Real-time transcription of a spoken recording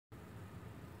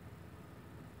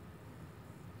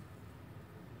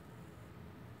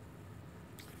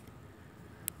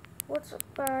What's up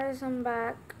guys, I'm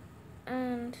back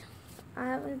and I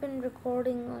haven't been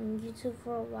recording on YouTube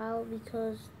for a while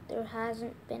because there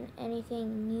hasn't been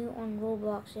anything new on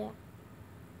Roblox yet.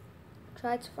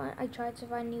 I tried to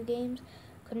find new games,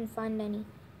 couldn't find any.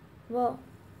 Well,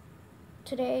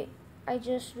 today I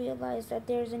just realized that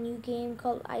there's a new game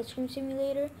called Ice Cream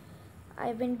Simulator.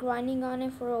 I've been grinding on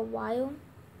it for a while,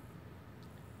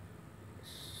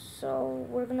 so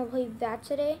we're gonna play that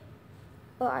today.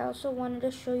 But I also wanted to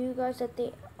show you guys that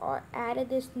they added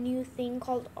this new thing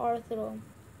called Arthro.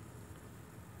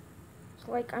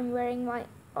 So like I'm wearing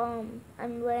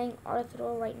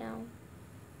Arthro right now.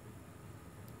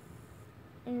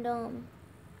 And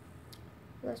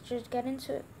let's just get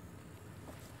into it.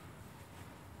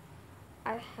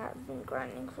 I have been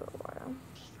grinding for a while.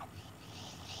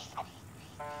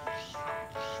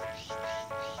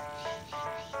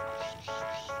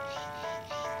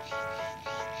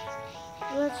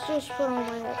 Let's just put on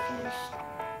my headphones.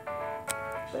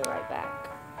 Be right back.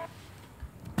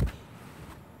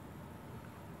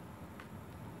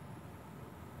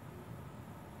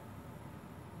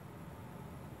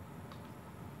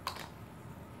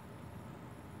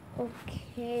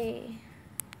 Okay.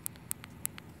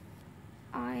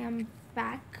 I am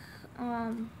back.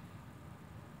 As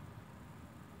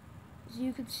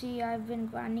you can see, I've been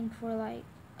grinding for like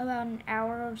about an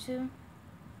hour or two.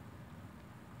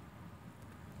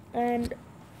 And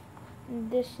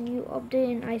this new update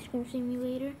in Ice Cream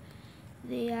Simulator,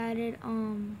 they added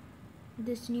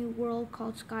this new world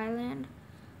called Skyland.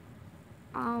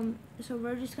 So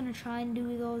we're just gonna try and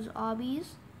do those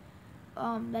obbies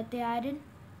that they added.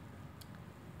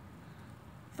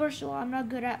 First of all, I'm not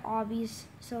good at obbies,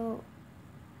 so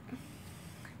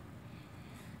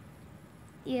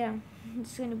yeah,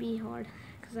 it's gonna be hard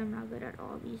because I'm not good at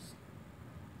obbies.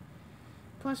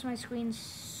 Plus my screen's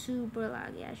super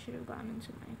laggy. I should have gone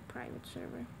into my private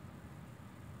server.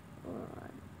 Oh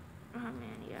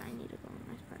man, yeah, I need to go on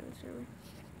my private server.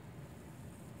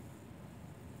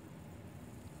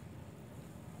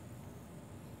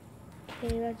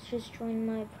 Okay, let's just join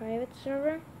my private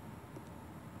server.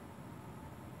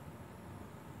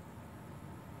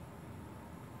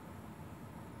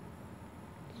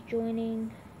 It's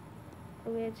joining.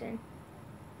 Okay, it's in.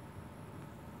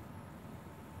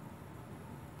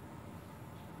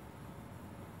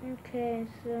 Okay,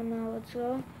 so now let's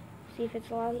go. See if it's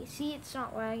laggy. See, it's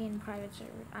not lagging in private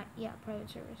server. Yeah, private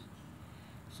servers.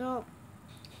 So,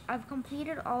 I've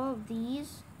completed all of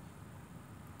these.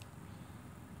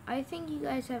 I think you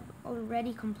guys have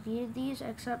already completed these,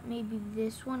 except maybe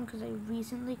this one, because I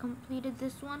recently completed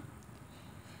this one.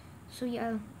 So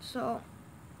yeah, so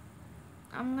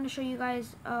I'm going to show you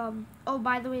guys, oh,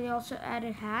 by the way, they also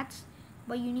added hats,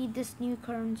 but you need this new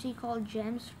currency called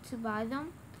gems to buy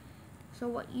them. So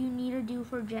what you need to do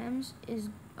for gems is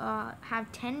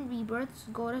have 10 rebirths,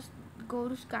 go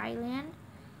to Skyland,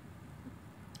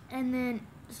 and then,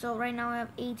 so right now I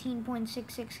have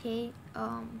 18.66k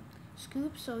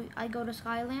scoops, so I go to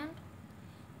Skyland,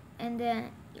 and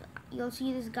then you'll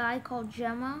see this guy called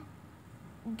Gemma,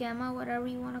 whatever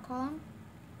you want to call him,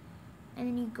 and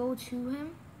then you go to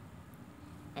him,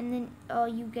 and then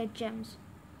you get gems.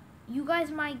 You guys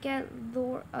might get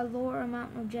a lower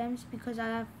amount of gems because I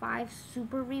have 5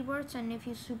 super rebirths, and if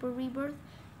you super rebirth,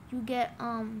 your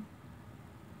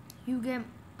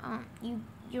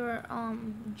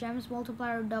gems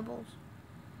multiplier doubles.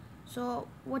 So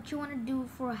what you want to do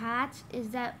for hats is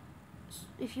that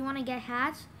if you want to get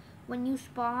hats, when you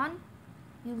spawn,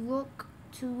 you look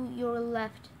to your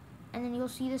left, and then you'll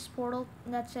see this portal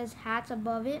that says hats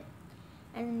above it,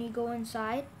 and then you go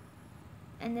inside,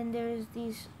 and then there's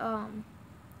these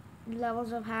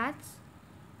levels of hats.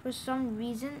 For some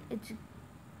reason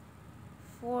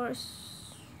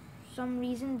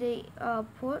they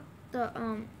put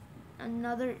the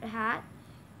another hat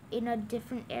in a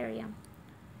different area.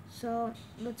 So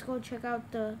let's go check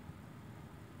out the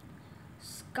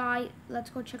Skyland's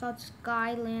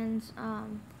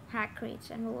hat crates,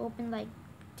 and we'll open like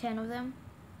 10 of them.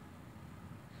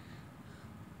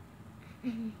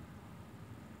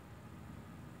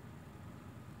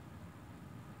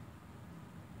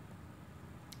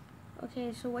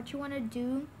 Okay, so what you want to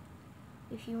do,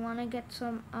 if you want to get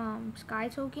some sky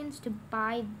tokens to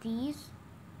buy these,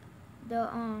 the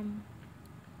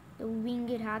winged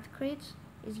hat crates,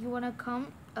 is you want to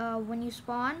come when you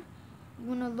spawn, you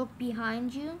want to look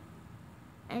behind you,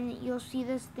 and you'll see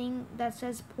this thing that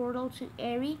says portal to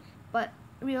Airy, but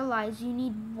realize you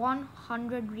need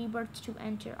 100 rebirths to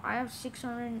enter. I have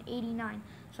 689,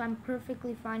 so I'm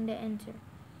perfectly fine to enter.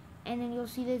 And then you'll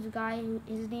see this guy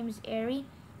his name is Airy.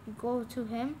 You go to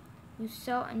him, you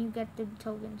sell, and you get the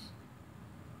tokens.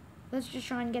 Let's just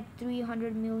try and get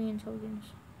 300 million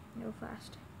tokens real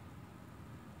fast.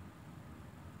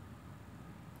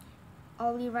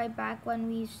 I'll be right back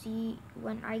when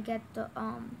I get the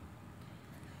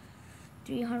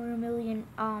 300 million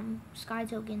sky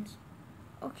tokens.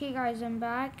 Okay guys, I'm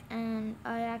back and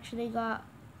I actually got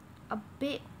a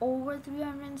bit over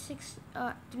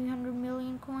 300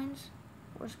 million coins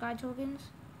or sky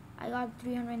tokens. I got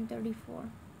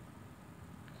 334.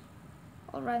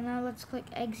 Alright, now let's click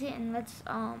exit and let's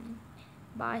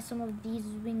buy some of these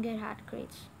winged hat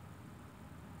crates.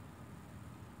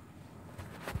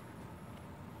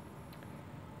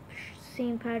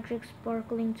 St. Patrick's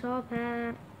sparkling top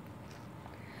hat.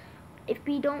 If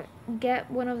we don't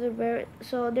get one of the rare,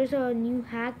 so there's a new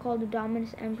hat called the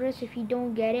Dominus Empress. If you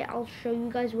don't get it, I'll show you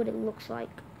guys what it looks like.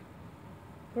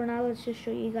 For now, let's just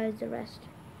show you guys the rest.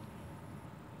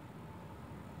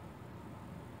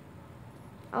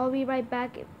 I'll be right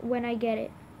back when I get it,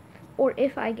 or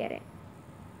if I get it.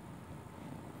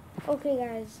 Okay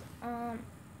guys,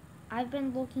 I've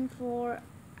been looking for,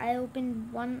 I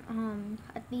opened one,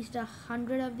 at least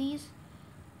 100 of these,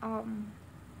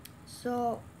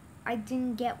 so I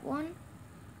didn't get one,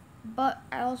 but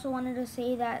I also wanted to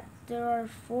say that there are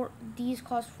these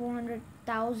cost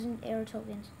 400,000 air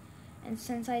tokens, and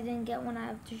since I didn't get one, I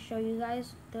have to show you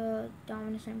guys the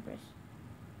Dominus Empress.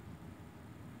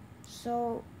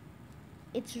 So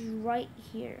it's right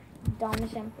here,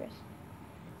 Dominus Empress,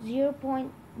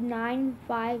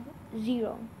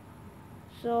 0.950.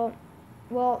 So,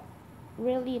 well,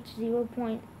 really it's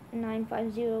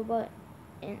 0.950, but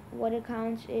what it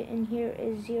counts in here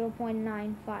is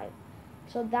 0.95.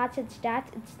 So that's its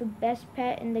stats. It's the best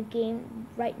pet in the game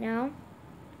right now.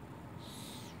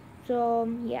 So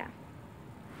yeah.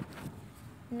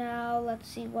 Now let's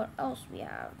see what else we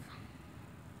have.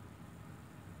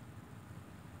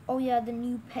 Oh yeah, the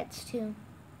new pets too.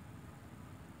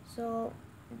 So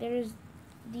there's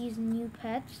these new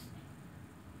pets.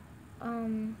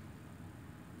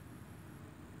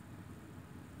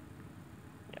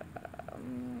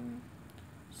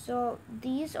 So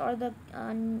these are the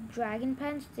dragon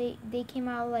pets. They came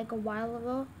out like a while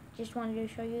ago. Just wanted to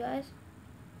show you guys.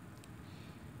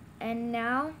 And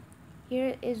now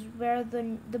here is where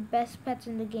the best pets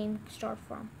in the game start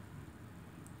from.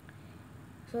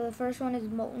 So the first one is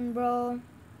Molten Bro,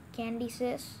 Candy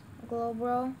Sis, Glow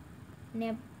Bro,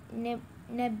 Nebulad,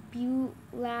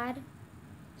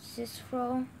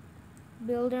 Sisfro,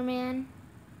 Builderman,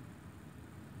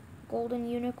 Golden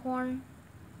Unicorn,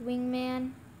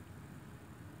 Wingman,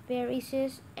 Fairy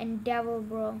Sis, and Devil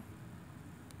Bro.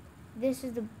 This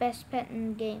is the best pet in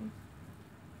the game.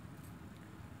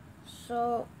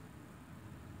 So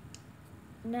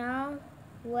now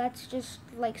let's just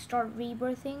like start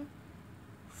rebirthing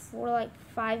for like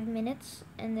 5 minutes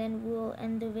and then we'll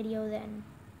end the video then.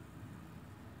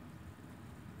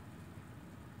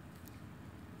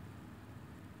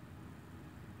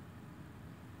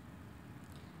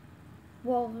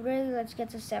 Well, really, let's get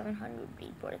to 700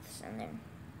 rebirths and then,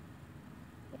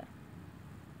 yeah.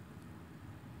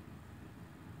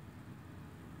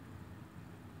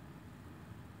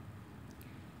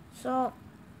 So,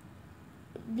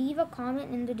 leave a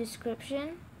comment in the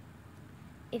description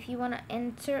if you want to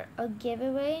enter a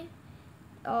giveaway,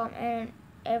 and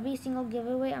every single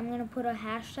giveaway I'm going to put a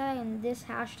hashtag, and this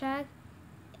hashtag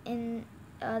in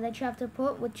that you have to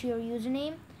put with your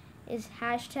username is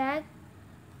hashtag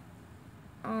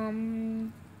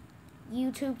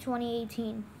YouTube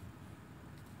 2018.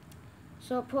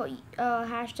 So put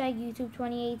hashtag YouTube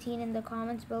 2018 in the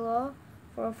comments below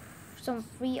for some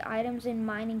free items in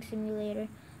Mining Simulator.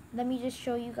 Let me just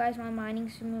show you guys my Mining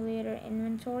Simulator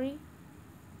inventory.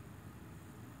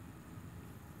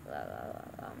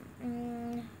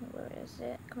 Where is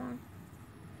it? Come on.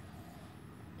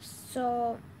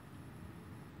 So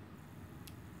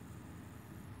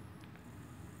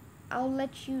I'll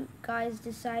let you guys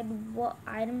decide what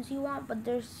items you want, but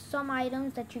there's some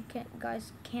items that you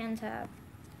guys can't have.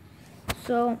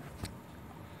 So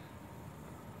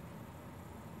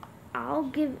I'll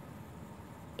give,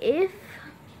 if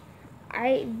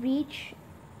I reach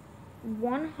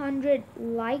 100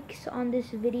 likes on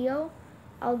this video,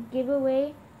 I'll give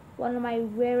away one of my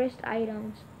rarest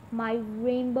items, my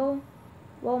rainbow,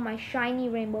 well, my shiny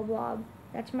rainbow blob.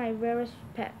 That's my rarest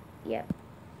pet yet.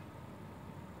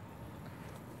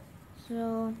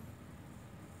 So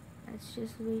let's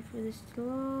just wait for this to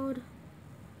load.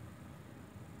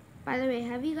 By the way,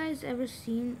 have you guys ever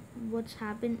seen what's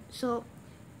happened? So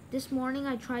this morning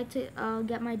I tried to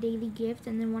get my daily gift,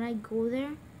 and then when I go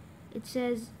there, it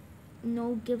says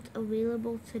no gift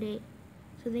available today.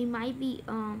 So they might be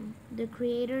the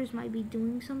creators might be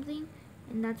doing something,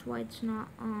 and that's why it's not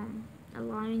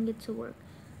allowing it to work.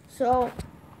 So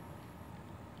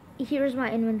here's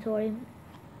my inventory.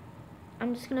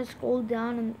 I'm just gonna scroll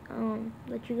down and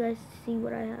let you guys see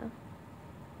what I have.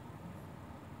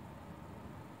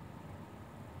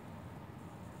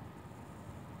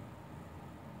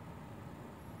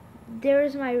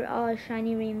 There's my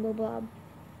shiny rainbow blob.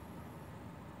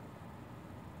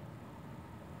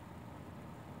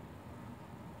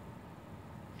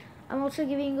 I'm also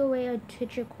giving away a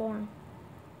Tichicorn.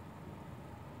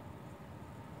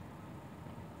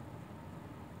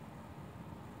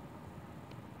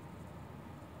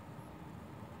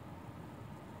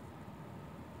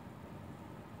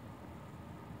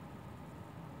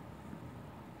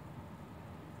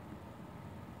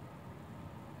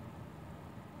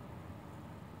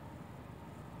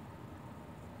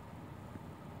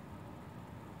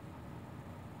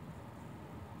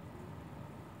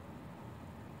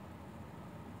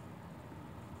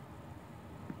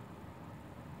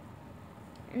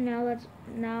 And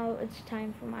now it's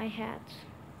time for my hats.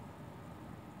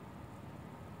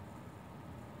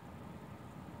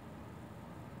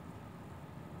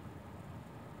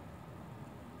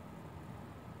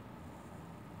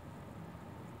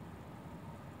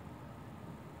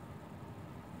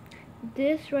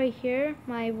 This right here,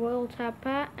 my Royal Top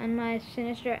Hat and my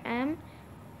Sinister M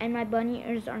and my bunny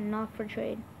ears are not for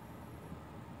trade.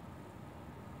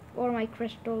 Or my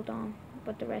Crystal Dawn,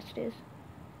 but the rest is.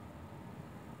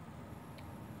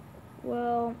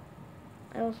 Well,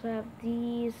 I also have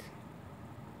these.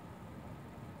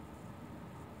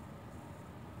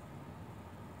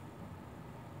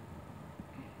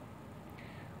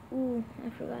 Ooh, I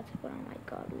forgot to put on my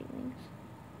godly wings.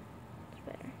 It's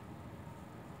better.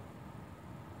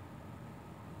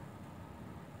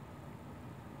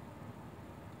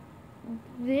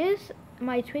 This,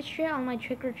 my Twitch trail and my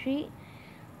Trick or Treat,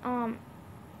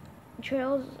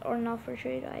 trails are not for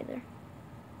trade either.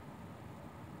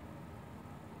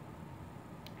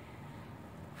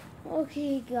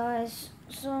 Okay guys,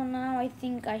 so now I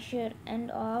think I should end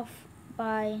off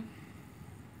by,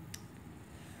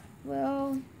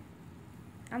 well,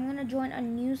 I'm gonna join a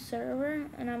new server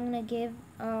and I'm gonna give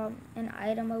an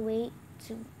item away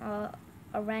to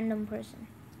a random person.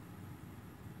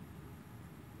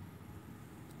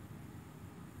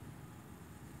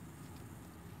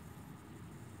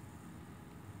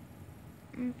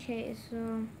 Okay,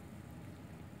 so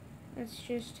let's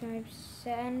just type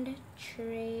send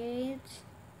trades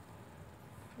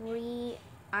free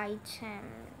items,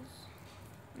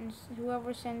 and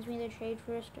whoever sends me the trade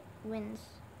first wins.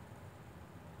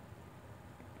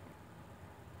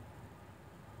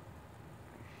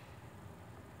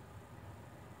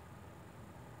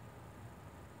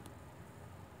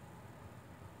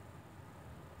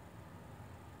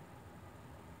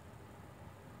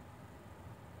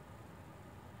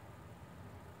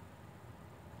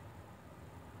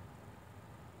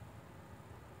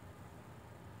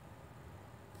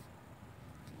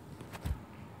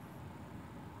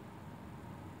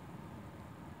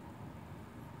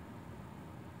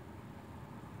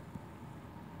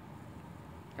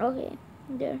 Okay,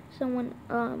 there, someone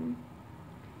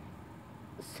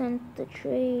sent the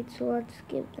trade, so let's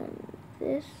give them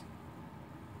this.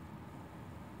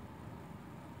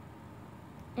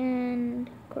 And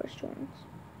of course joins.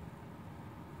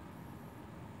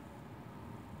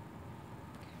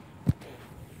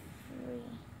 Free.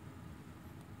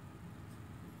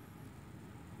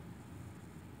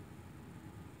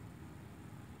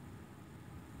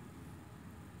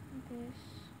 This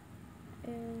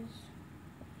is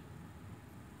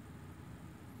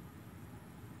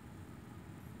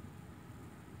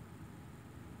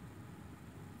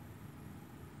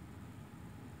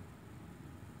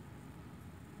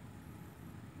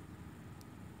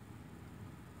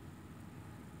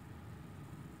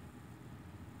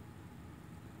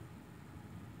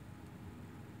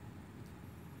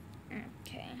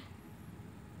okay.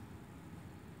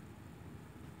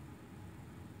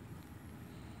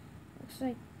 Looks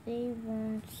like they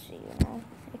won't,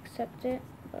 accept it,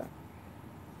 but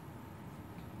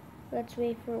let's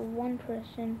wait for one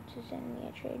person to send me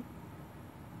a trade.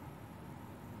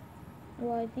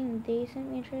 Well, I think they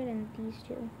sent me a trade and these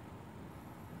two.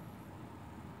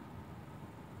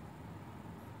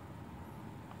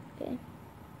 Okay.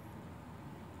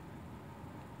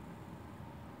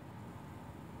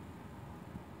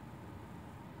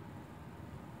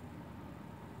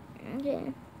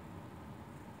 Okay.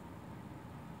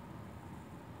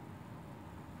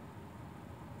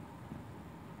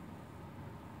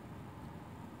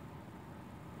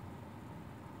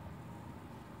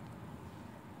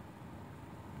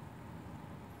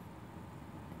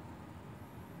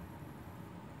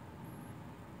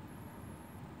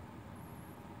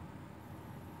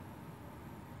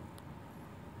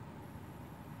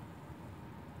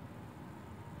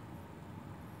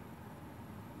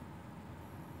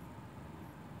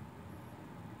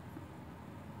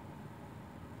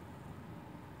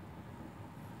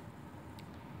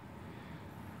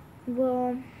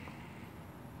 well,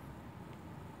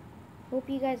 hope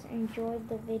you guys enjoyed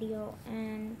the video,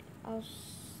 and I'll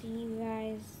see you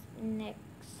guys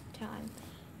next time.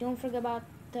 Don't forget about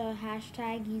the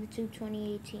hashtag YouTube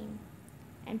 2018,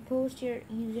 and post your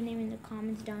username in the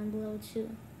comments down below too.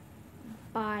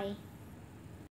 Bye.